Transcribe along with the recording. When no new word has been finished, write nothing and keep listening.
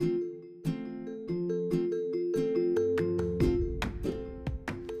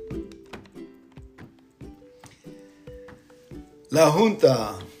La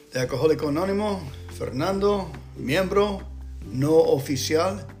Junta de Alcohólico Anónimo, Fernando, miembro no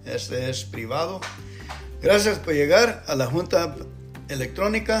oficial, este es privado. Gracias por llegar a la Junta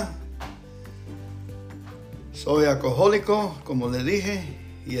Electrónica. Soy alcohólico, como le dije,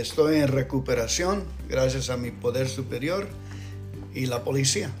 y estoy en recuperación gracias a mi poder superior y la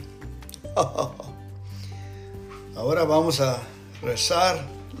policía. Ahora vamos a rezar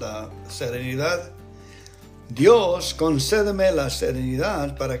la serenidad. Dios, concédeme la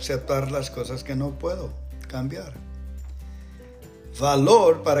serenidad para aceptar las cosas que no puedo cambiar.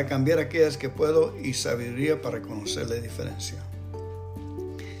 Valor para cambiar aquellas que puedo y sabiduría para conocer la diferencia.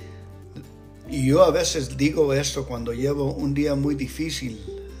 Y yo a veces digo esto cuando llevo un día muy difícil.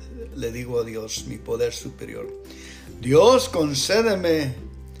 Le digo a Dios, mi poder superior. Dios, concédeme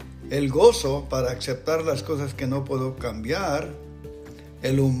el gozo para aceptar las cosas que no puedo cambiar.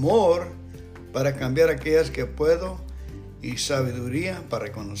 El humor para cambiar aquellas que puedo y sabiduría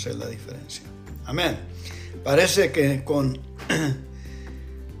para conocer la diferencia. Amén. Parece que con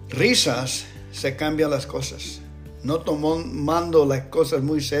risas se cambian las cosas. No tomando las cosas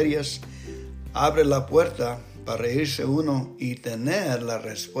muy serias, abre la puerta para reírse uno y tener la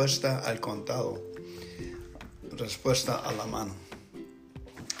respuesta al contado, respuesta a la mano.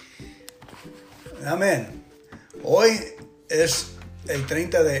 Amén. Hoy es el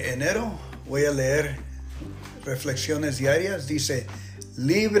 30 de enero. Voy a leer reflexiones diarias. Dice,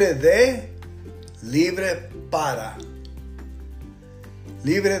 libre de, libre para.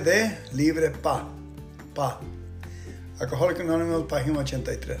 Libre de, libre pa. Alcohólico Anónimo, página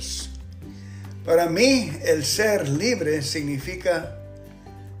 83. Para mí, el ser libre significa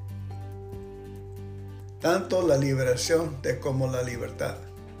tanto la liberación como la libertad.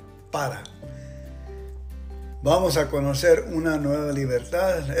 Vamos a conocer una nueva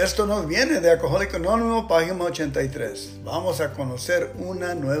libertad. Esto nos viene de Alcohólico Anónimo, página 83. Vamos a conocer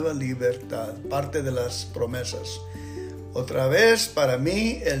una nueva libertad, parte de las promesas. Otra vez, para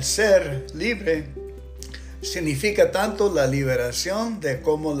mí, el ser libre significa tanto la liberación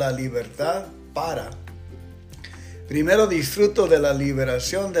como la libertad para. Primero disfruto de la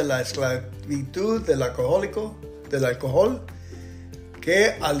liberación de la esclavitud del alcohol.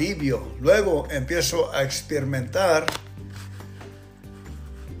 ¡Qué alivio! Luego empiezo a experimentar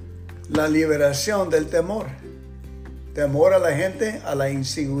la liberación del temor. Temor a la gente, a la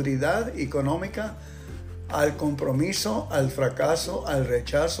inseguridad económica, al compromiso, al fracaso, al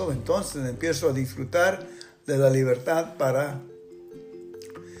rechazo. Entonces empiezo a disfrutar de la libertad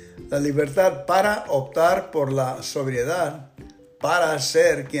para optar por la sobriedad, para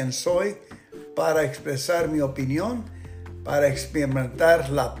ser quien soy, para expresar mi opinión, para experimentar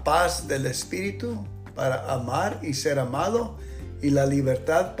la paz del espíritu, para amar y ser amado, y la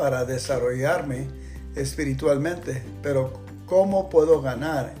libertad para desarrollarme espiritualmente. Pero ¿cómo puedo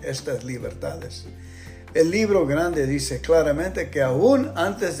ganar estas libertades? El libro grande dice claramente que aún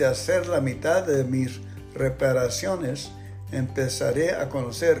antes de hacer la mitad de mis reparaciones, empezaré a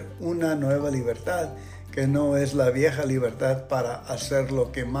conocer una nueva libertad, que no es la vieja libertad para hacer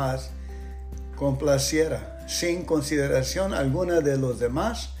lo que más complaciera, sin consideración alguna de los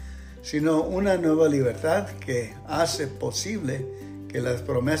demás, sino una nueva libertad que hace posible que las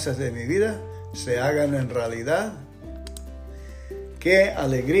promesas de mi vida se hagan en realidad. ¡Qué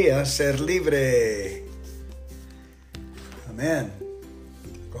alegría ser libre! Amén.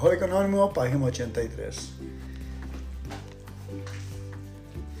 Alcohólico Anónimo, página 83.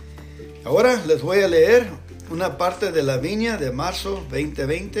 Ahora les voy a leer una parte de la Viña de marzo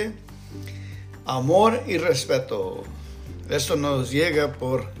 2020. Amor y respeto. Esto nos llega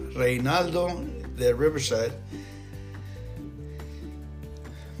por Reinaldo de Riverside.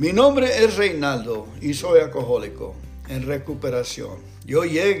 Mi nombre es Reinaldo y soy alcohólico en recuperación. Yo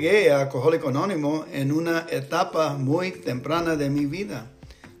llegué a Alcohólico Anónimo en una etapa muy temprana de mi vida,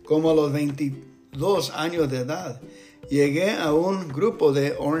 como a los 22 años de edad. Llegué a un grupo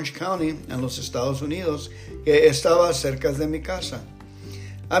de Orange County en los Estados Unidos que estaba cerca de mi casa.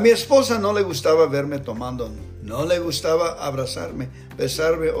 A mi esposa no le gustaba verme tomando, no le gustaba abrazarme,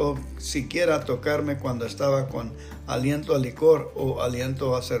 besarme o siquiera tocarme cuando estaba con aliento a licor o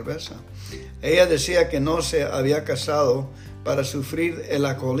aliento a cerveza. Ella decía que no se había casado para sufrir el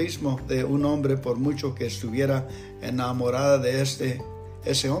alcoholismo de un hombre por mucho que estuviera enamorada de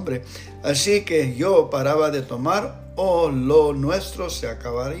ese hombre. Así que yo paraba de tomar o lo nuestro se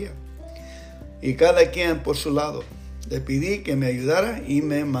acabaría. Y cada quien por su lado. Le pedí que me ayudara y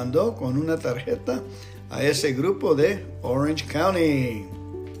me mandó con una tarjeta a ese grupo de Orange County.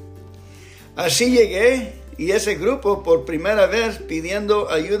 Así llegué y ese grupo por primera vez pidiendo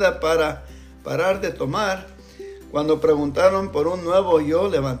ayuda para parar de tomar Cuando preguntaron por un nuevo, yo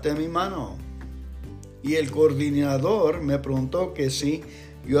levanté mi mano. Y el coordinador me preguntó que si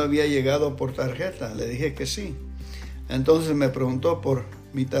yo había llegado por tarjeta. Le dije que sí. Entonces me preguntó por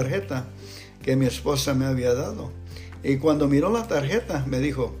mi tarjeta que mi esposa me había dado. Y cuando miró la tarjeta me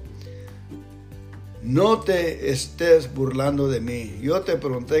dijo: no te estés burlando de mí. Yo te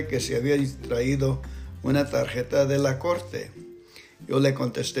pregunté que si había traído una tarjeta de la corte. Yo le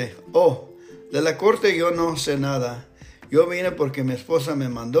contesté: oh, de la corte yo no sé nada. Yo vine porque mi esposa me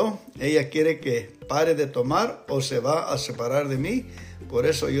mandó. Ella quiere que pare de tomar o se va a separar de mí. Por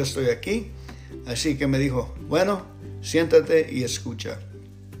eso yo estoy aquí. Así que me dijo: bueno, siéntate y escucha.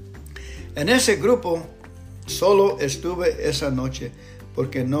 En ese grupo solo estuve esa noche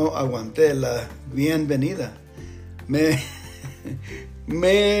porque no aguanté la bienvenida.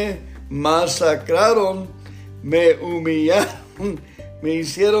 Me masacraron, me humillaron, me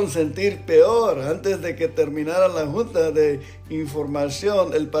hicieron sentir peor. Antes de que terminara la junta de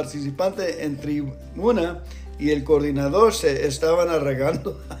información, el participante en tribuna y el coordinador se estaban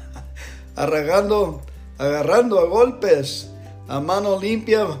agarrando a golpes. A mano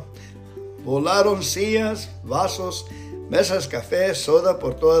limpia volaron sillas, vasos, mesas, café, soda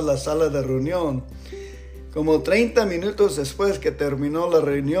por toda la sala de reunión. Como 30 minutos después que terminó la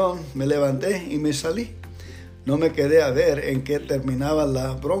reunión, me levanté y me salí. No me quedé a ver en qué terminaba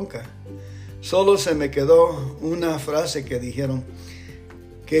la bronca. Solo se me quedó una frase que dijeron: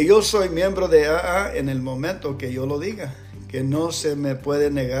 que yo soy miembro de AA en el momento que yo lo diga, que no se me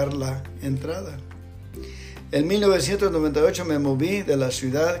puede negar la entrada. En 1998 me moví de la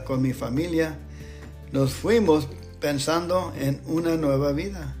ciudad con mi familia. Nos fuimos pensando en una nueva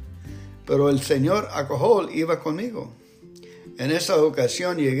vida, pero el señor Alcohol iba conmigo. En esa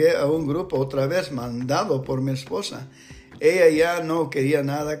ocasión llegué a un grupo otra vez mandado por mi esposa. Ella ya no quería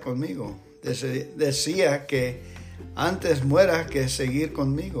nada conmigo. Decía que antes muera que seguir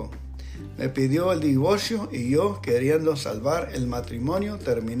conmigo. Me pidió el divorcio y yo, queriendo salvar el matrimonio,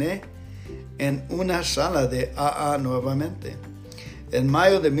 terminé en una sala de AA nuevamente. En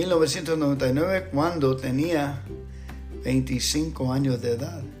mayo de 1999, cuando tenía 25 años de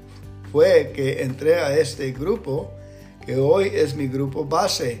edad, fue que entré a este grupo, que hoy es mi grupo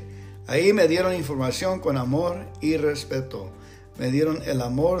base. Ahí me dieron información con amor y respeto. Me dieron el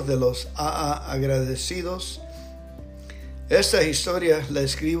amor de los AA agradecidos. Esta historia la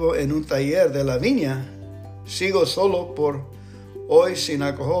escribo en un taller de la viña. Sigo solo por hoy sin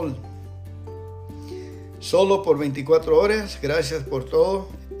alcohol. Solo por 24 horas. Gracias por todo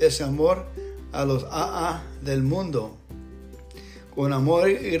ese amor a los AA del mundo. Con amor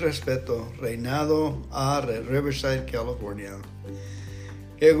y respeto, Reinaldo A. Riverside, California.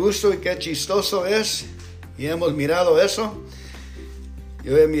 Qué gusto y qué chistoso es. Y hemos mirado eso.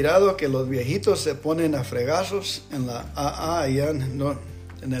 Yo he mirado que los viejitos se ponen a fregazos en la AA allá en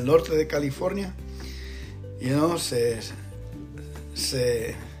el norte de California.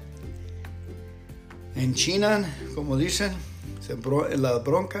 Se enchinan, como dicen, la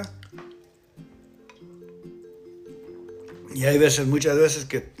bronca. Y hay muchas veces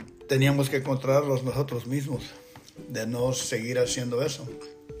que teníamos que controlarlos nosotros mismos, de no seguir haciendo eso.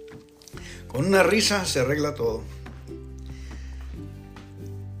 Con una risa se arregla todo.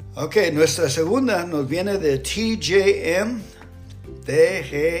 Ok, nuestra segunda nos viene de TGM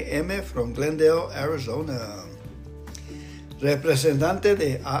from Glendale, Arizona. Representante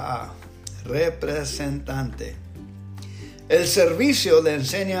de AA. Representante. El servicio le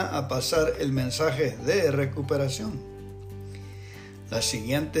enseña a pasar el mensaje de recuperación. La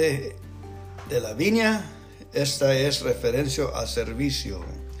siguiente de la viña, esta es referencia a servicio.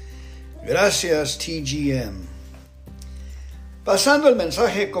 Gracias, TGM. Pasando el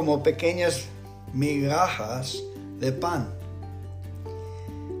mensaje como pequeñas migajas de pan.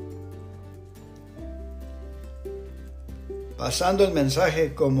 Pasando el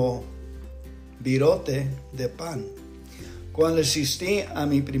mensaje como virote de pan. Cuando asistí a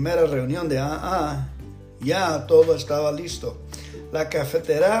mi primera reunión de AA, ya todo estaba listo. La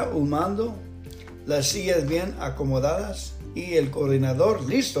cafetera humando, las sillas bien acomodadas y el coordinador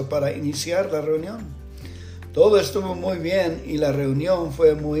listo para iniciar la reunión. Todo estuvo muy bien y la reunión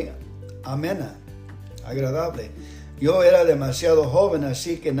fue muy amena, agradable. Yo era demasiado joven,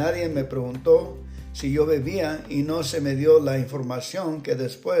 así que nadie me preguntó si yo bebía y no se me dio la información que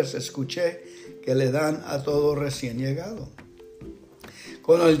después escuché que le dan a todo recién llegado.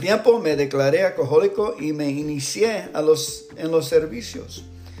 Con el tiempo me declaré alcohólico y me inicié en los servicios.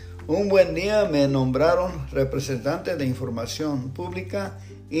 Un buen día me nombraron representante de información pública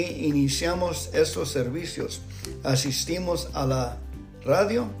y iniciamos estos servicios. Asistimos a la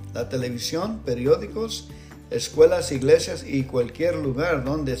radio, la televisión, periódicos, escuelas, iglesias y cualquier lugar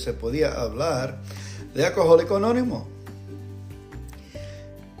donde se podía hablar de Alcohólico Anónimo.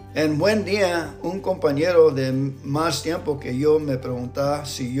 En buen día, un compañero de más tiempo que yo me preguntaba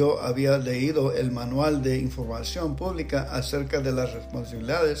si yo había leído el manual de información pública acerca de las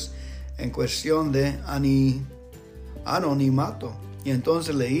responsabilidades en cuestión de anonimato. Y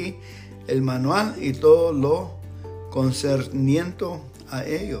entonces leí el manual y todo lo concerniente a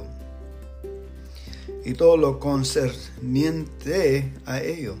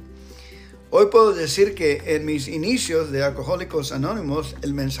ello. Hoy puedo decir que en mis inicios de Alcohólicos Anónimos,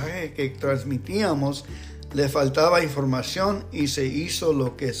 el mensaje que transmitíamos le faltaba información y se hizo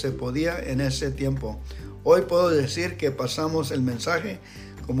lo que se podía en ese tiempo. Hoy puedo decir que pasamos el mensaje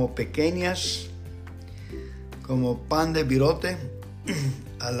como pan de virote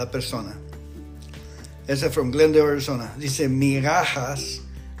a la persona. Ese es from Glendale, Arizona. Dice migajas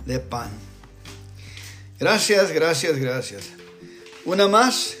de pan. Gracias. Una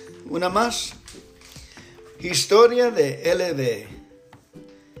más. Historia de LB.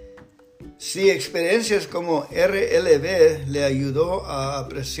 Si experiencias como RLB le ayudó a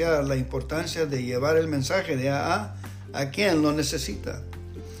apreciar la importancia de llevar el mensaje de AA a quien lo necesita.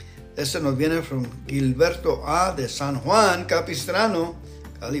 Este nos viene de Gilberto A. de San Juan Capistrano,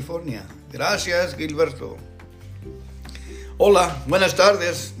 California. Gracias, Gilberto. Hola, buenas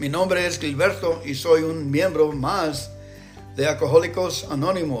tardes. Mi nombre es Gilberto y soy un miembro más de Alcohólicos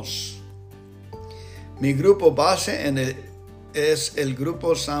Anónimos. Mi grupo base es el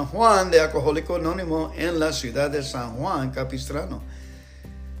Grupo San Juan de Alcohólico Anónimo en la ciudad de San Juan Capistrano,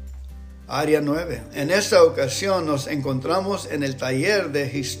 Área 9. En esta ocasión nos encontramos en el taller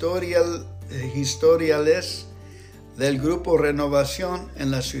de historiales del Grupo Renovación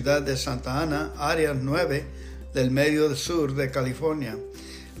en la ciudad de Santa Ana, Área 9 del medio sur de California.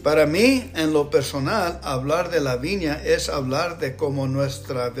 Para mí, en lo personal, hablar de la viña es hablar de cómo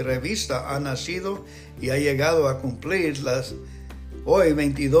nuestra revista ha nacido y ha llegado a cumplir hoy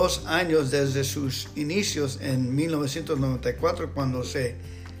 22 años desde sus inicios en 1994, cuando se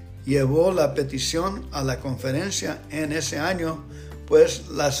llevó la petición a la conferencia en ese año, pues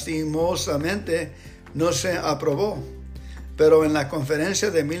lastimosamente no se aprobó. Pero en la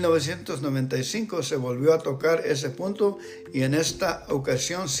conferencia de 1995 se volvió a tocar ese punto y en esta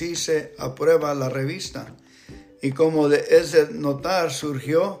ocasión sí se aprueba la revista. Y como es de notar,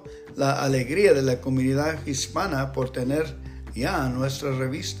 surgió la alegría de la comunidad hispana por tener ya nuestra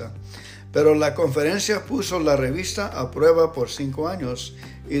revista. Pero la conferencia puso la revista a prueba por 5 años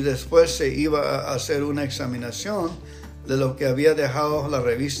y después se iba a hacer una examinación de lo que había dejado la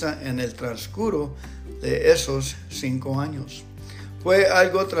revista en el transcurso de esos 5 años. Fue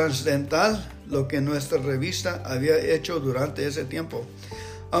algo trascendental lo que nuestra revista había hecho durante ese tiempo.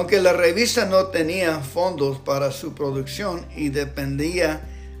 Aunque la revista no tenía fondos para su producción y dependía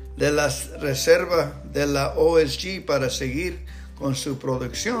de las reservas de la OSG para seguir con su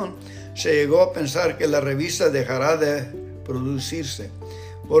producción, se llegó a pensar que la revista dejará de producirse,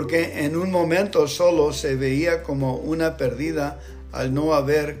 porque en un momento solo se veía como una pérdida al no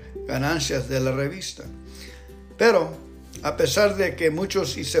haber ganancias de la revista. Pero a pesar de que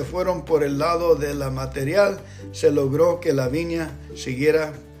muchos se fueron por el lado de la material, se logró que la viña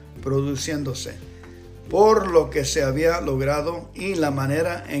siguiera produciéndose. Por lo que se había logrado y la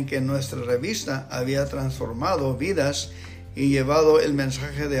manera en que nuestra revista había transformado vidas y llevado el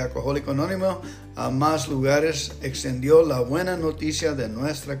mensaje de Alcohólico Anónimo a más lugares, extendió la buena noticia de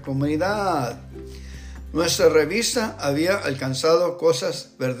nuestra comunidad. Nuestra revista había alcanzado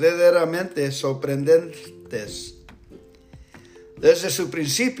cosas verdaderamente sorprendentes. Desde su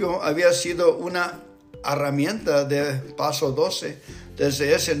principio había sido una herramienta de Paso 12,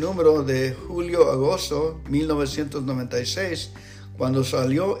 desde ese número de julio-agosto 1996, cuando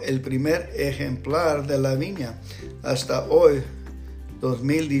salió el primer ejemplar de la viña, hasta hoy,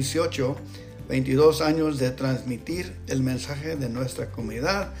 2018, 22 años de transmitir el mensaje de nuestra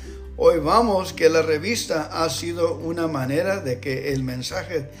comunidad. Hoy vamos que la revista ha sido una manera de que el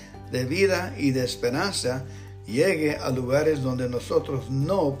mensaje de vida y de esperanza llegue a lugares donde nosotros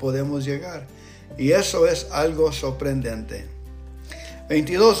no podemos llegar. Y eso es algo sorprendente.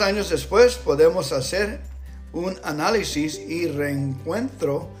 22 años después podemos hacer un análisis y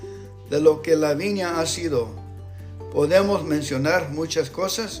reencuentro de lo que la viña ha sido. Podemos mencionar muchas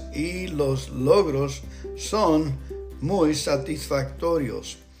cosas y los logros son muy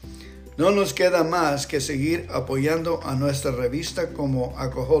satisfactorios. No nos queda más que seguir apoyando a nuestra revista como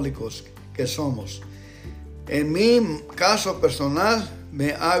alcohólicos que somos. En mi caso personal,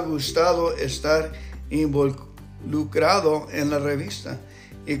 me ha gustado estar involucrado en la revista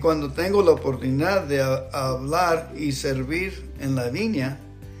y cuando tengo la oportunidad de hablar y servir en la viña,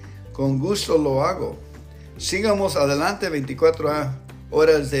 con gusto lo hago. Sigamos adelante, 24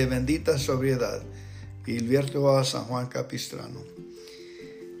 horas de bendita sobriedad. Gilberto a San Juan Capistrano.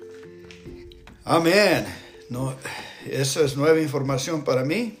 Amén. No, eso es nueva información para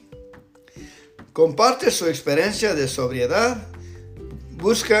mí. Comparte su experiencia de sobriedad.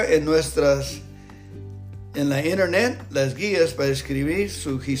 Busca en la internet las guías para escribir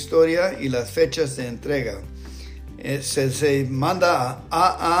su historia y las fechas de entrega. Se manda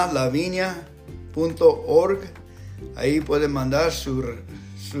a aalaviña.org. Ahí puede mandar su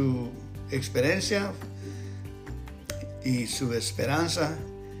experiencia y su esperanza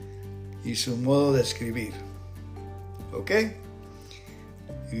y su modo de escribir. ¿Ok?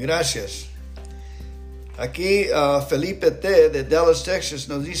 Gracias. Aquí Felipe T. de Dallas, Texas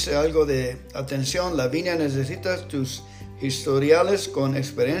nos dice algo de atención. La viña necesita tus historiales con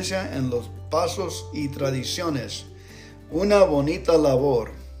experiencia en los pasos y tradiciones. Una bonita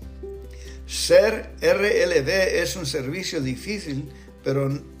labor. Ser RLV es un servicio difícil,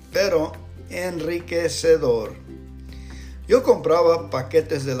 pero enriquecedor. Yo compraba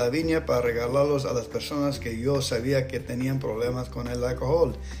paquetes de la viña para regalarlos a las personas que yo sabía que tenían problemas con el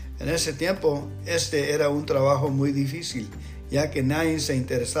alcohol. En ese tiempo, este era un trabajo muy difícil, ya que nadie se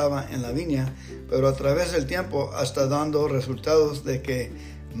interesaba en la viña, pero a través del tiempo está dando resultados de que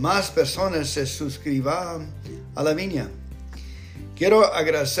más personas se suscriban a la viña. Quiero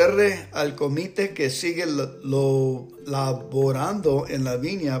agradecerle al comité que sigue laborando en la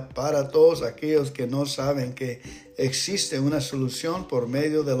viña para todos aquellos que no saben que existe una solución por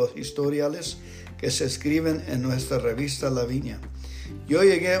medio de los historiales que se escriben en nuestra revista La Viña. Yo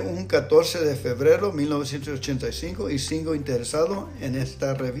llegué un 14 de febrero de 1985 y sigo interesado en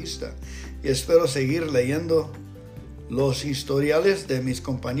esta revista y espero seguir leyendo los historiales de mis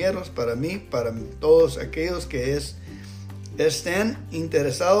compañeros para todos aquellos que estén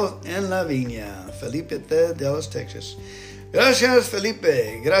interesados en la viña. Felipe T. de Dallas, Texas. Gracias,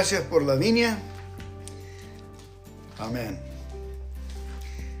 Felipe. Gracias por la viña. Amén.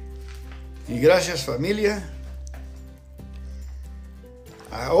 Y gracias, familia.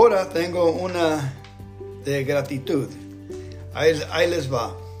 Ahora tengo una de gratitud. Ahí les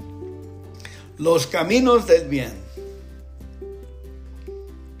va. Los caminos del bien.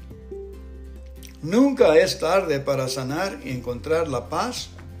 Nunca es tarde para sanar y encontrar la paz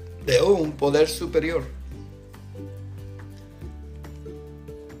de un poder superior.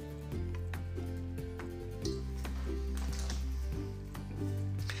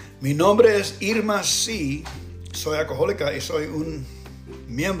 Mi nombre es Irma C. Soy alcohólica y soy un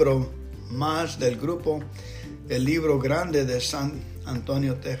miembro más del grupo El Libro Grande de San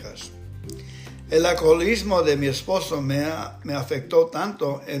Antonio, Texas. El alcoholismo de mi esposo me afectó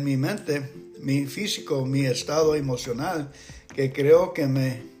tanto en mi mente, mi físico, mi estado emocional, que creo que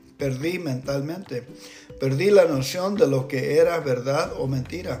me perdí mentalmente. Perdí la noción de lo que era verdad o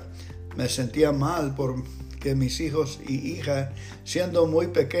mentira. Me sentía mal porque mis hijos y hija, siendo muy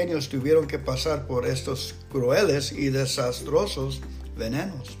pequeños, tuvieron que pasar por estos crueles y desastrosos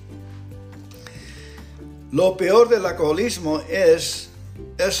venenos. Lo peor del alcoholismo es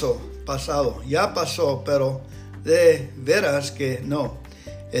eso pasado. Ya pasó, pero de veras que no.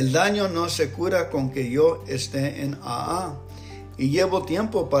 El daño no se cura con que yo esté en AA y llevo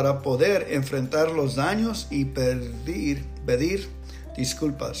tiempo para poder enfrentar los daños y pedir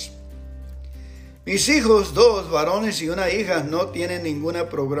disculpas. Mis hijos, 2 varones y una hija, no tienen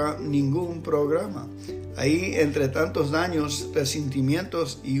ningún programa. Ahí, entre tantos daños,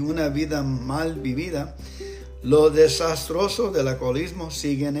 resentimientos y una vida mal vivida, lo desastroso del alcoholismo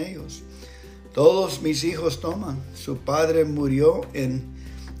sigue en ellos. Todos mis hijos toman. Su padre murió en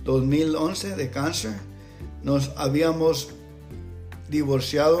 2011 de cáncer. Nos habíamos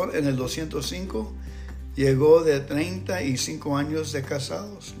divorciado en el 205. Llegó de 35 años de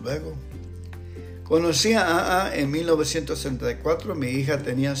casados. Luego conocí a AA en 1964. Mi hija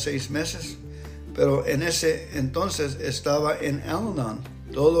tenía 6 meses, pero en ese entonces estaba en Al-Anon.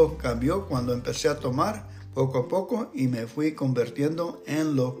 Todo cambió cuando empecé a tomar poco a poco y me fui convirtiendo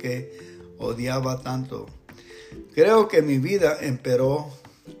en lo que odiaba tanto. Creo que mi vida empeoró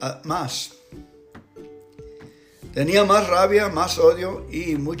más. Tenía más rabia, más odio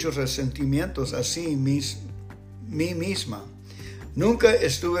y muchos resentimientos hacia mí misma. Nunca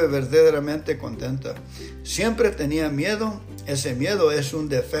estuve verdaderamente contenta. Siempre tenía miedo. Ese miedo es un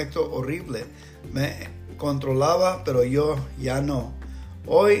defecto horrible. Me controlaba, pero yo ya no.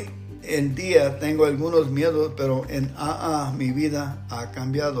 Hoy en día tengo algunos miedos, pero en AA mi vida ha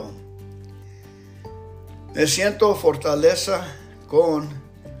cambiado. Me siento fortaleza con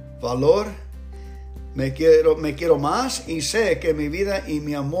valor, me quiero más y sé que mi vida y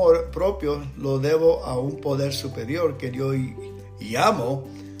mi amor propio lo debo a un poder superior que yo llamo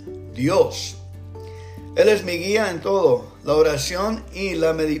Dios. Él es mi guía en todo. La oración y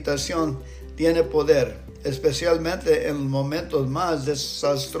la meditación tienen poder, especialmente en los momentos más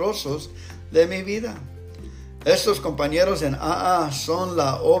desastrosos de mi vida. Estos compañeros en AA son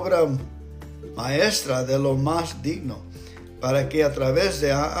la obra maestra de lo más digno, para que a través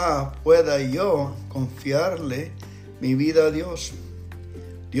de AA pueda yo confiarle mi vida a Dios.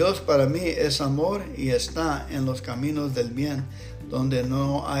 Dios para mí es amor y está en los caminos del bien, donde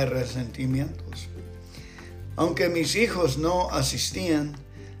no hay resentimientos. Aunque mis hijos no asistían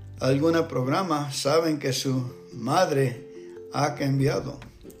a algún programa, saben que su madre ha cambiado.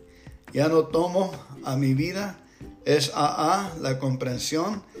 Ya no tomo a mi vida, es AA la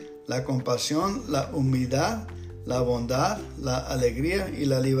comprensión, la compasión, la humildad, la bondad, la alegría y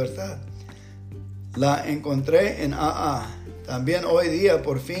la libertad. La encontré en AA. También hoy día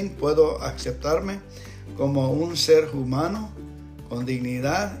por fin puedo aceptarme como un ser humano con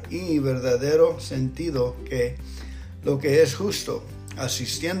dignidad y verdadero sentido que lo que es justo.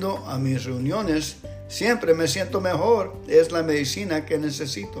 Asistiendo a mis reuniones siempre me siento mejor. Es la medicina que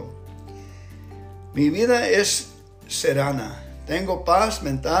necesito. Mi vida es serena. Tengo paz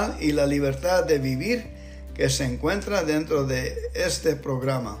mental y la libertad de vivir que se encuentra dentro de este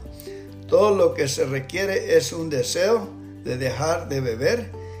programa. Todo lo que se requiere es un deseo de dejar de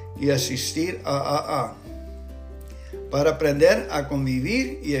beber y asistir a AA para aprender a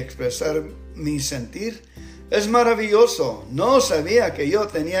convivir y expresar mi sentir. Es maravilloso. No sabía que yo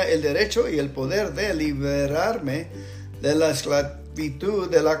tenía el derecho y el poder de liberarme de la esclavitud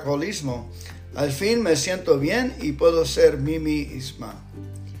del alcoholismo. Al fin me siento bien y puedo ser mí misma,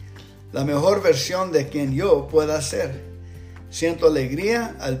 la mejor versión de quien yo pueda ser. Siento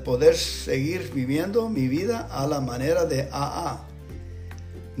alegría al poder seguir viviendo mi vida a la manera de AA.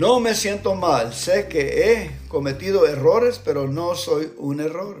 No me siento mal. Sé que he cometido errores, pero no soy un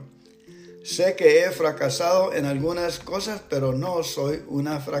error. Sé que he fracasado en algunas cosas, pero no soy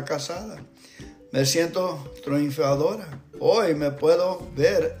una fracasada. Me siento triunfadora. Hoy me puedo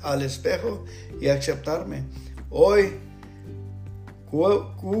ver al espejo y aceptarme. Hoy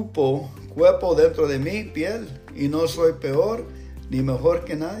cuerpo dentro de mi piel y no soy peor ni mejor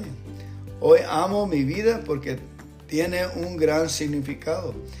que nadie. Hoy amo mi vida porque tiene un gran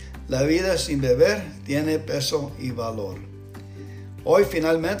significado. La vida sin beber tiene peso y valor. Hoy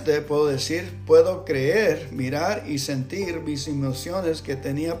finalmente puedo decir, puedo creer, mirar y sentir mis emociones que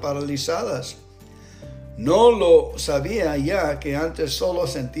tenía paralizadas. No lo sabía ya que antes solo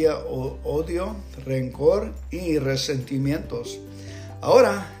sentía odio, rencor y resentimientos.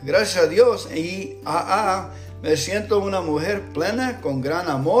 Ahora, gracias a Dios y AA, me siento una mujer plena con gran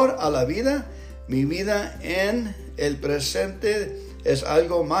amor a la vida. Mi vida en el presente es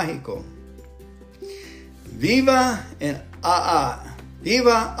algo mágico. Viva en AA,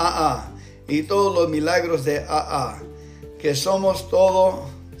 viva AA y todos los milagros de AA, que somos todos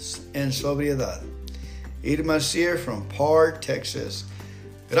en sobriedad. Irma Sear from Parr, Texas.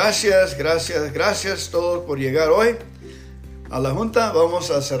 Gracias todos por llegar hoy a la junta. Vamos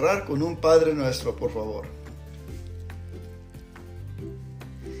a cerrar con un Padre Nuestro, por favor.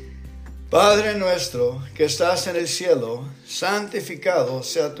 Padre nuestro que estás en el cielo, santificado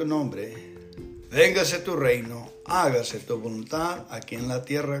sea tu nombre. Véngase tu reino, hágase tu voluntad aquí en la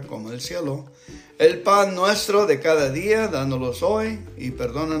tierra como en el cielo. El pan nuestro de cada día, dándolo hoy, y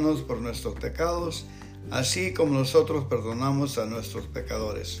perdónanos por nuestros pecados, así como nosotros perdonamos a nuestros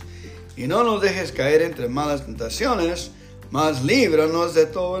pecadores. Y no nos dejes caer entre malas tentaciones, mas líbranos de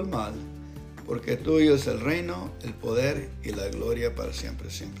todo el mal, porque tuyo es el reino, el poder y la gloria para siempre,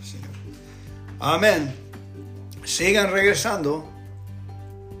 siempre, Señor. Amén. Sigan regresando